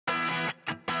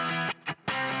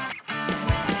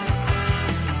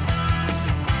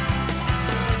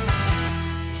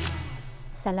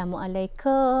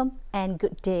Assalamualaikum and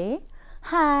good day.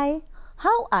 Hi,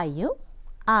 how are you?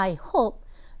 I hope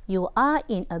you are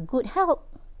in a good health.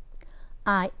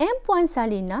 I am Puan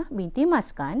Salina binti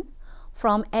Maskan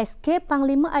from SK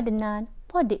Panglima Adnan,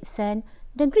 Podiksen,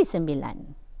 Negeri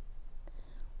Sembilan.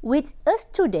 With us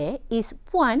today is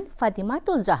Puan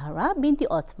Fatimatul Zahra binti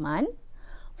Othman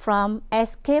from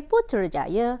SK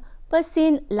Putrajaya,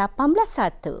 Persin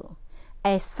 181,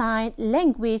 as Sign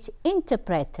Language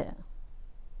Interpreter.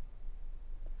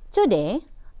 Today,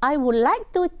 I would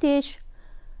like to teach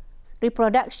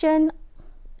reproduction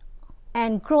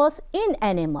and growth in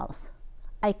animals.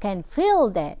 I can feel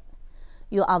that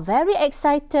you are very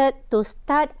excited to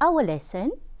start our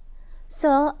lesson.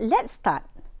 So, let's start.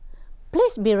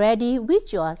 Please be ready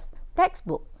with your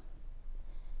textbook.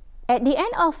 At the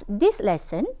end of this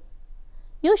lesson,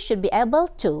 you should be able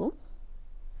to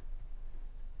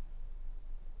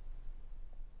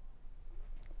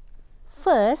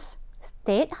first,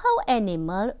 state how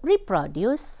animals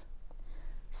reproduce.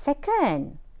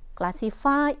 Second,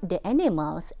 classify the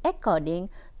animals according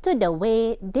to the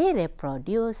way they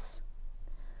reproduce.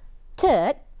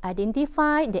 Third,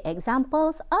 identify the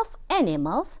examples of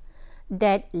animals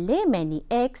that lay many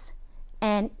eggs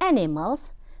and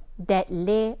animals that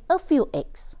lay a few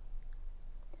eggs.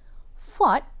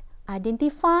 Fourth,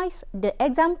 identifies the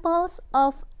examples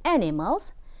of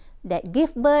animals that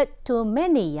give birth to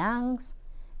many youngs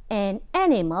and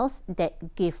animals that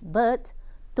give birth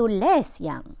to less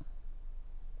young.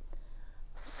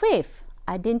 Fifth,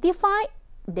 identify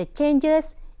the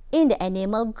changes in the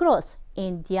animal growth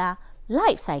in their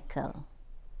life cycle.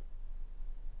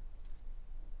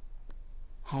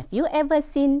 Have you ever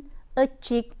seen a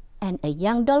chick and a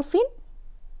young dolphin?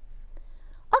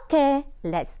 Okay,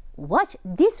 let's watch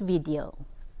this video.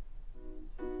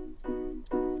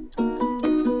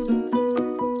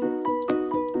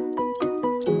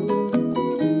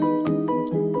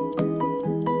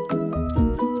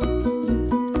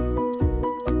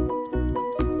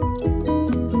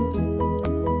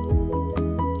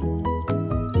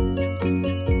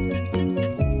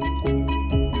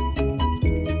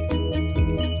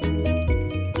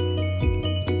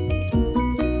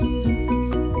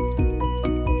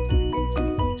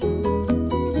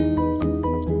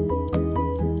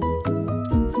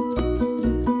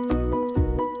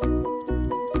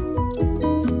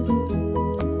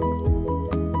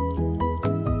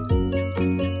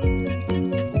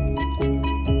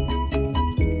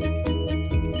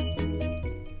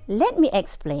 Let me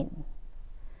explain.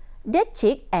 The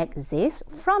chick exists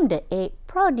from the egg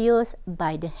produced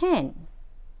by the hen.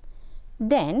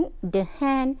 Then the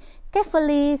hen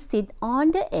carefully sits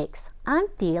on the eggs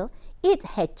until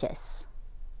it hatches.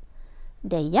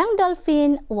 The young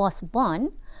dolphin was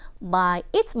born by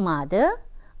its mother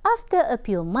after a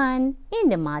few months in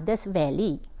the mother's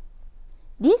belly.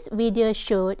 This video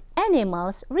showed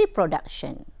animals'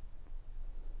 reproduction.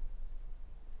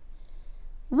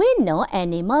 We know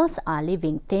animals are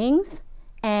living things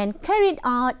and carried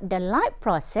out the life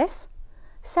process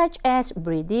such as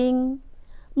breeding,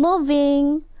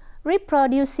 moving,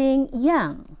 reproducing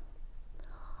young.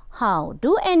 How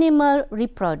do animals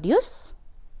reproduce?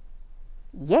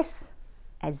 Yes,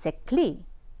 exactly.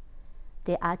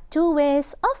 There are two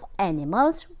ways of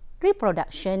animals'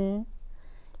 reproduction: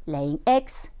 laying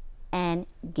eggs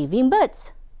and giving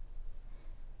birth.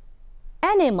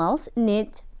 Animals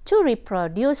need to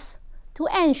reproduce to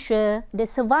ensure the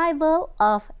survival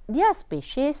of their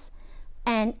species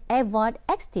and avoid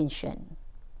extinction.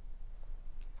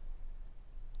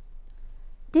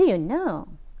 Do you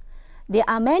know there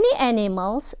are many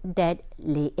animals that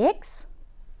lay eggs?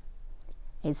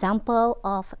 Examples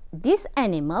of these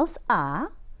animals are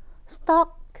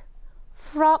stork,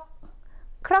 frog,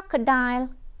 crocodile,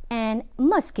 and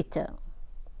mosquito.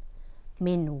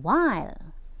 Meanwhile,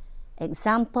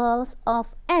 examples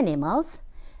of animals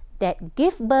that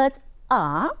give birth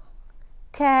are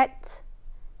cat,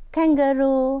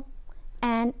 kangaroo,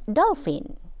 and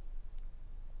dolphin.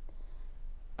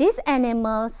 These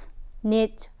animals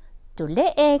need to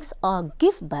lay eggs or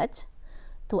give birth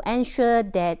to ensure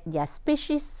that their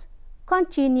species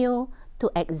continue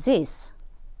to exist.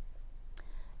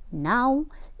 Now,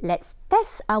 let's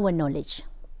test our knowledge.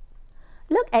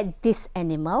 Look at these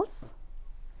animals: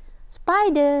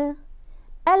 spider,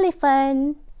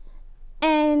 elephant,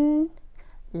 ant,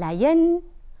 lion,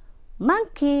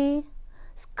 monkey,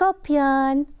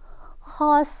 scorpion,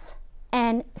 horse,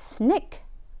 and snake.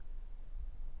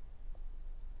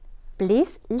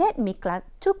 Please let me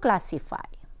classify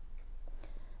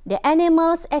the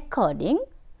animals according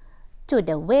to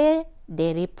the way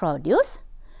they reproduce,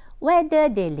 whether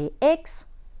they lay eggs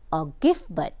or give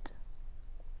birth.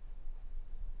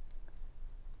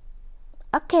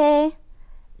 Okay,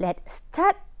 let's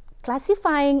start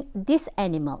classifying these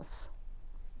animals.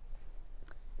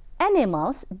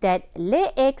 Animals that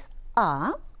lay eggs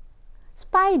are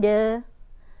spider,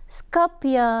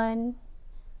 scorpion,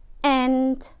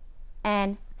 ant,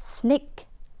 and snake.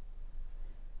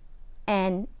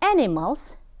 And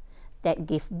animals that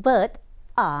give birth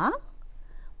are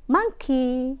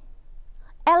monkey,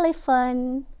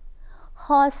 elephant,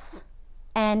 horse,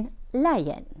 and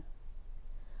lion.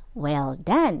 Well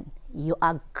done, you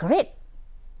are great.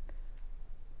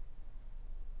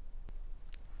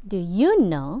 Do you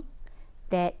know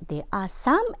that there are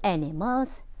some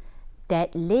animals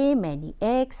that lay many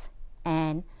eggs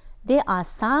and there are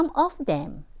some of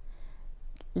them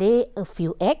lay a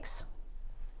few eggs?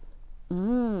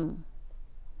 Can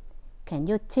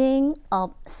you think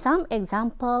of some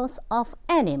examples of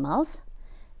animals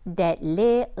that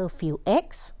lay a few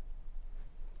eggs?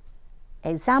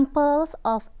 Examples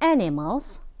of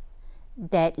animals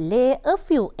that lay a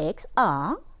few eggs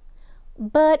are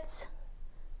birds,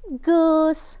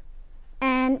 goose,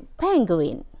 and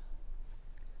penguin.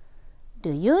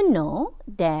 Do you know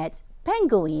that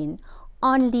penguin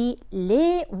only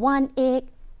lay one egg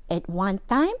at one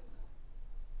time?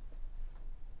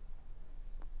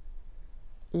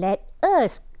 Let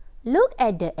us look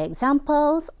at the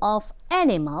examples of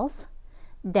animals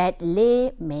that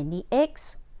lay many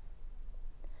eggs.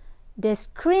 The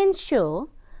screen shows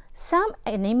some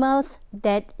animals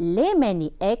that lay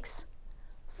many eggs: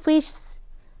 fish,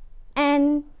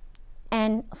 ant,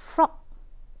 and frog.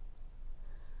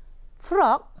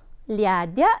 Frog lay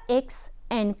their eggs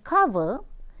and cover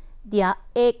their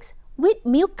eggs with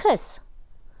mucus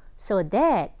so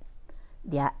that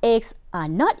their eggs are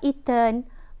not eaten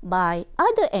by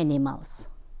other animals.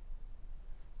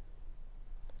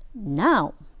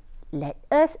 Now, let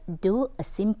us do a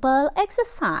simple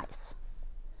exercise.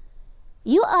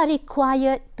 You are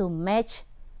required to match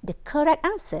the correct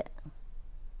answer.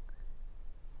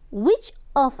 Which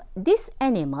of these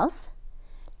animals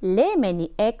lay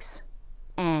many eggs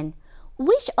and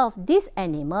which of these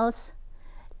animals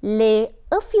lay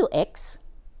a few eggs?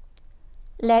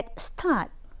 Let's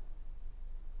start.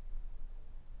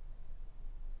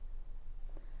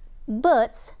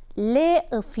 Birds lay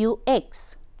a few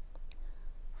eggs.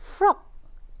 Frog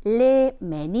lay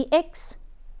many eggs.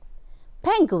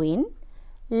 Penguin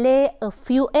lay a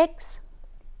few eggs.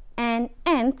 And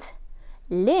ant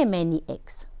lay many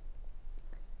eggs.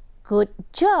 Good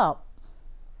job!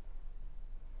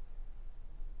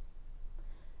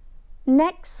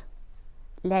 Next,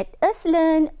 let us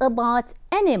learn about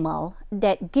animals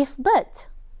that give birth.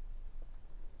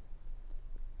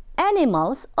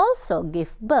 Animals also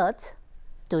give birth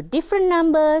to different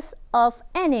numbers of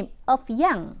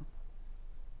young.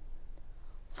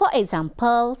 For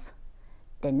example,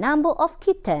 the number of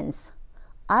kittens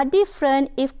are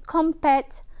different if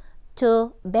compared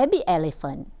to baby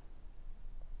elephant.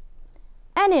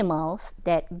 Animals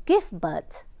that give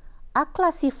birth are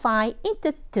classified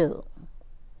into two.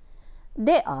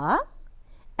 They are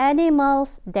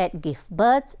animals that give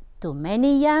birth to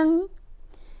many young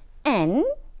and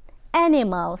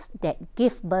animals that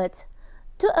give birth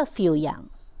to a few young.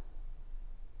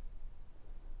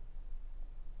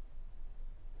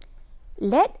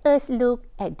 Let us look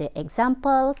at the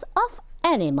examples of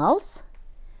animals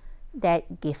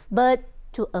that give birth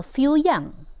to a few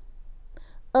young.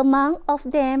 Among of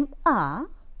them are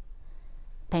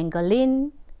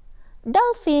pangolin,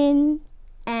 dolphin,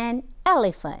 and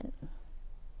elephant.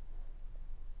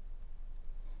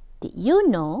 Did you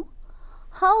know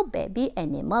how baby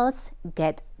animals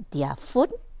get their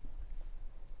food?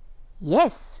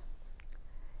 Yes,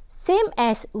 same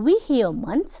as we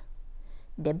humans,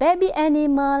 the baby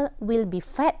animal will be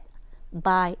fed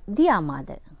by their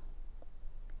mother.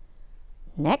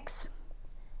 Next,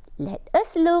 let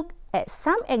us look at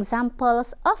some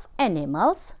examples of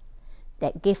animals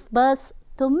that give birth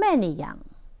to many young.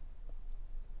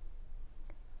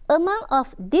 Among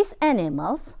of these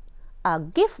animals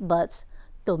that give birth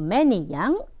to many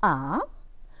young are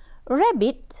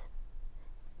rabbit,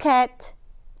 cat,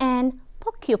 and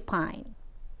porcupine.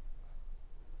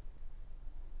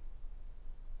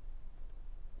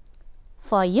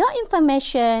 For your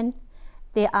information,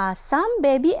 there are some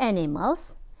baby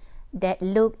animals that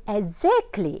look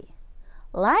exactly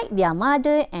like their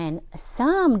mother and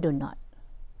some do not.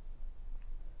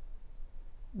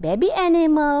 Baby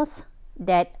animals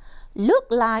that look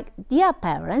like their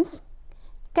parents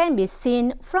can be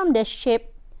seen from the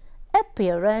shape,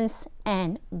 appearance,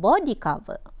 and body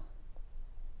cover.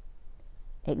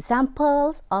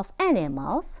 Examples of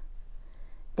animals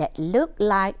that look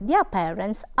like their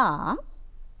parents are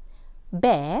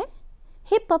bear,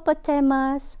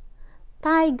 hippopotamus,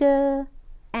 tiger,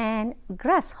 and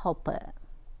grasshopper.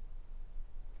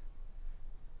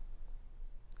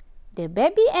 The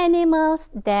baby animals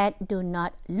that do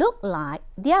not look like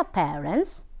their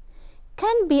parents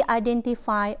can be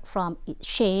identified from its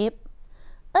shape,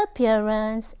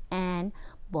 appearance, and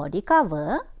body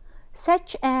cover,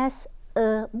 such as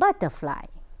a butterfly.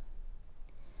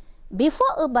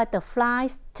 Before a butterfly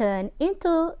turns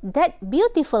into that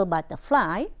beautiful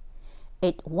butterfly,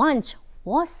 it once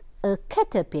was a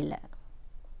caterpillar.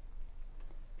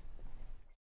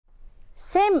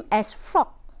 Same as frog.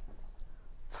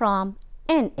 From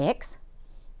an egg,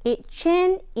 it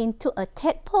changed into a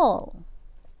tadpole.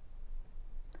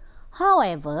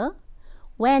 However,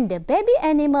 when the baby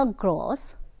animal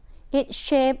grows, its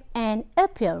shape and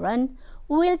appearance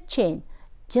will change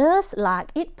just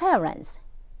like its parents.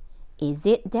 Is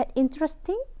it that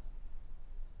interesting?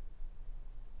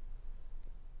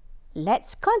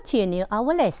 Let's continue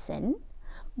our lesson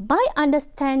by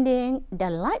understanding the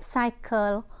life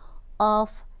cycle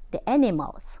of the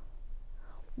animals.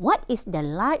 What is the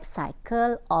life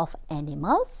cycle of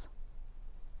animals?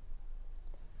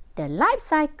 The life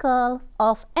cycle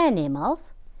of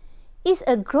animals is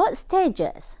a growth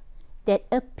stages that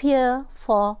appear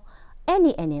for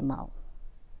any animal.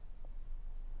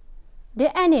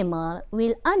 The animal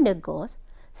will undergo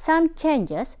some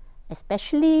changes,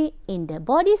 especially in the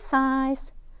body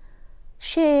size,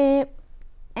 shape,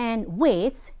 and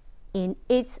weight in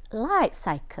its life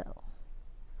cycle.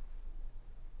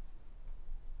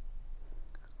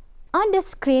 On the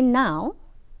screen now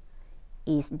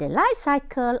is the life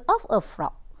cycle of a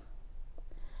frog.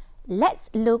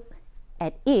 Let's look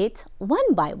at it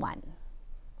one by one.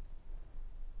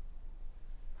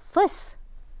 First,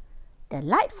 the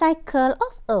life cycle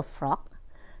of a frog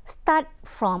starts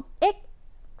from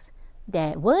eggs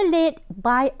that were laid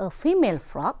by a female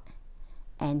frog,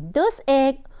 and those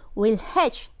eggs will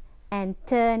hatch and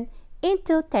turn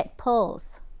into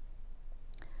tadpoles.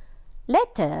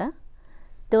 Later,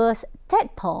 those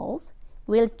tadpoles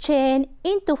will change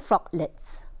into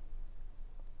froglets.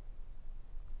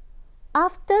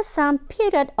 After some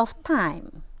period of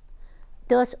time,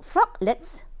 those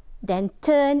froglets then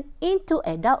turn into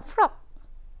adult frog.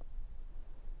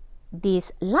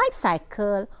 This life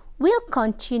cycle will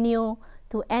continue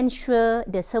to ensure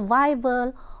the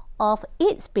survival of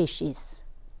each species.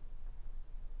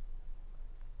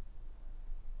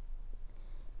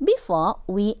 Before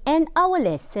we end our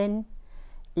lesson,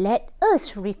 let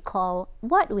us recall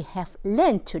what we have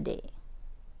learned today.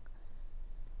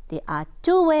 There are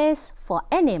two ways for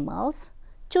animals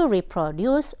to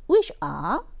reproduce, which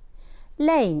are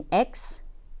laying eggs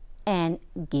and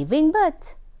giving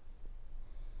birth.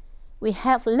 We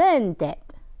have learned that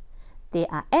there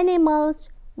are animals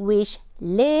which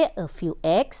lay a few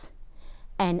eggs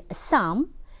and some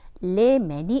lay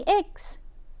many eggs.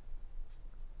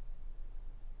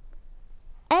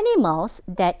 Animals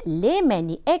that lay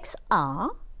many eggs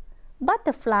are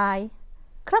butterfly,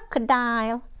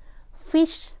 crocodile,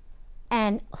 fish,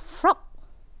 and frog.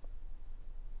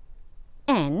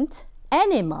 And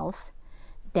animals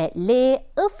that lay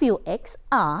a few eggs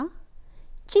are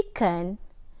chicken,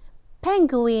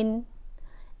 penguin,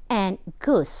 and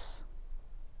goose.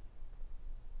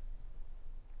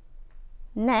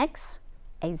 Next,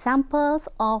 examples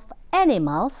of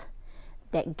animals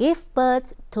that give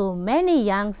birth to many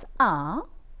youngs are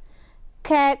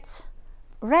cat,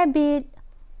 rabbit,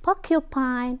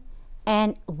 porcupine,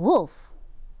 and wolf.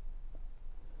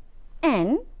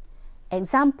 And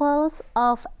examples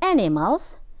of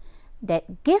animals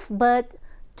that give birth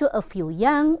to a few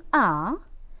young are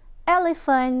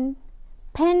elephant,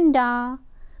 panda,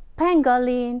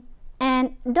 pangolin,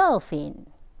 and dolphin.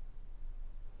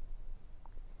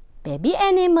 Baby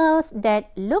animals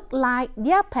that look like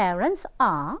their parents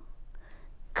are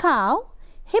cow,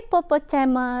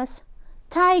 hippopotamus,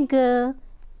 tiger,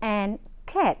 and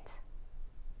cat.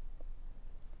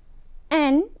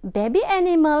 And baby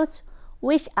animals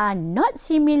which are not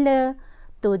similar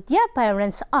to their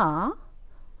parents are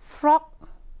frog,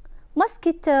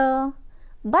 mosquito,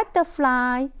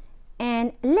 butterfly,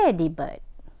 and ladybird.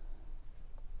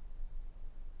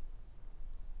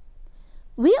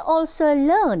 We also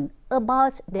learn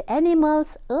about the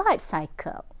animal's life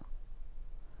cycle.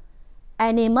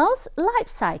 Animal's life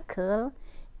cycle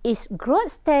is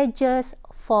growth stages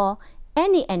for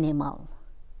any animal.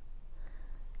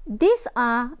 These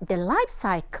are the life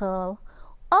cycle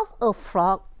of a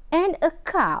frog and a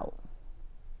cow.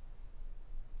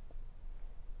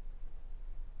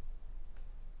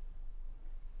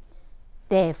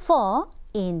 Therefore,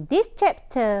 in this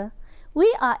chapter,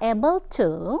 we are able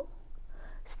to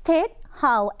state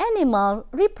how animals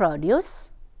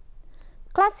reproduce,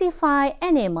 classify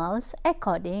animals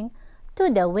according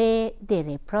to the way they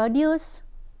reproduce,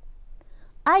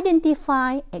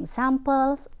 identify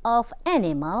examples of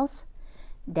animals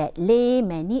that lay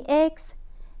many eggs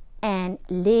and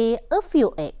lay a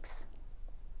few eggs.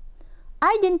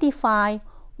 Identify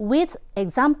with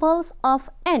examples of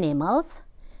animals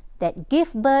that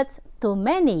give birth to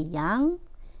many young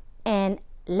and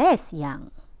less young,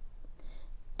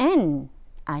 and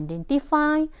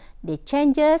identify the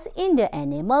changes in the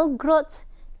animal growth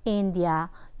in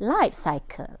their life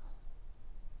cycle.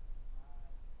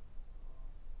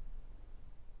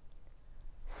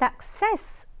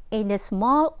 Success in the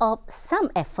small of some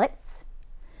efforts,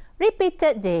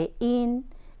 repeated day in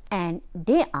and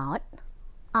day out.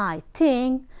 I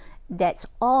think that's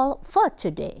all for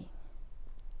today.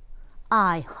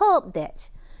 I hope that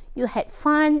you had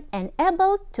fun and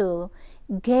able to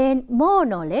gain more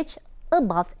knowledge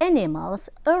about animals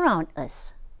around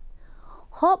us.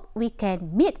 Hope we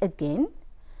can meet again.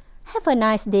 Have a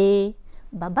nice day.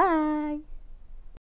 Bye-bye.